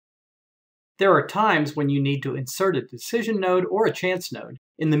There are times when you need to insert a decision node or a chance node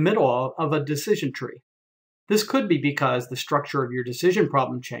in the middle of a decision tree. This could be because the structure of your decision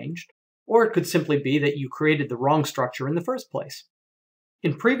problem changed, or it could simply be that you created the wrong structure in the first place.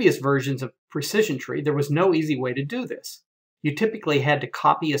 In previous versions of PrecisionTree, there was no easy way to do this. You typically had to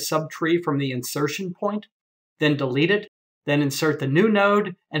copy a subtree from the insertion point, then delete it, then insert the new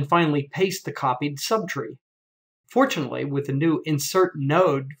node, and finally paste the copied subtree. Fortunately, with the new Insert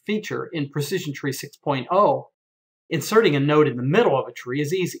Node feature in PrecisionTree 6.0, inserting a node in the middle of a tree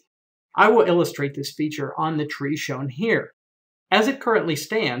is easy. I will illustrate this feature on the tree shown here. As it currently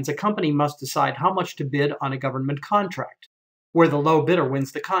stands, a company must decide how much to bid on a government contract, where the low bidder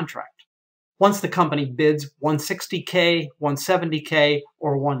wins the contract. Once the company bids $160K, $170K,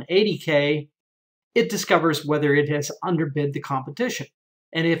 or $180K, it discovers whether it has underbid the competition,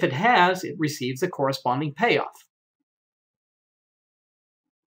 and if it has, it receives the corresponding payoff.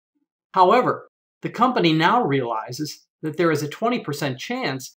 However, the company now realizes that there is a 20%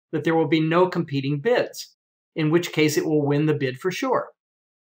 chance that there will be no competing bids, in which case it will win the bid for sure.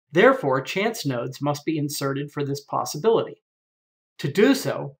 Therefore, chance nodes must be inserted for this possibility. To do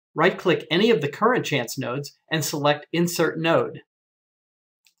so, right-click any of the current chance nodes and select Insert Node.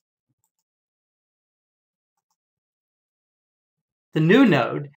 The new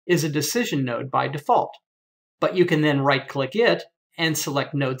node is a decision node by default, but you can then right-click it and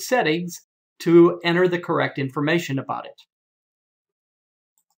select Node Settings to enter the correct information about it.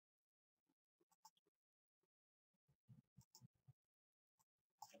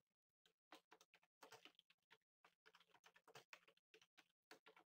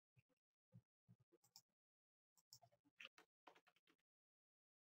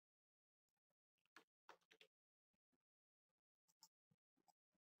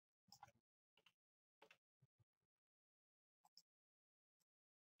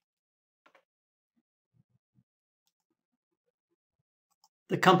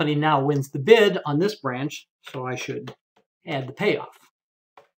 The company now wins the bid on this branch, so I should add the payoff.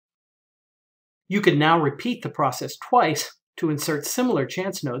 You can now repeat the process twice to insert similar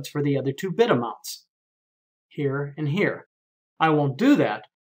chance nodes for the other two bid amounts, here and here. I won't do that,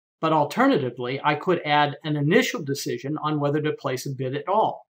 but alternatively, I could add an initial decision on whether to place a bid at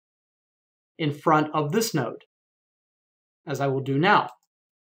all in front of this node, as I will do now.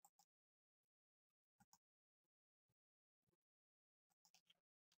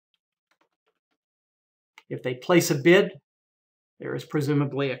 If they place a bid, there is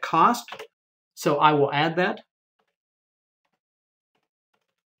presumably a cost, so I will add that.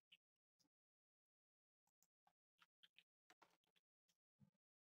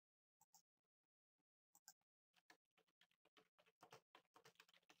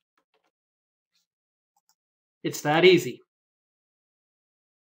 It's that easy.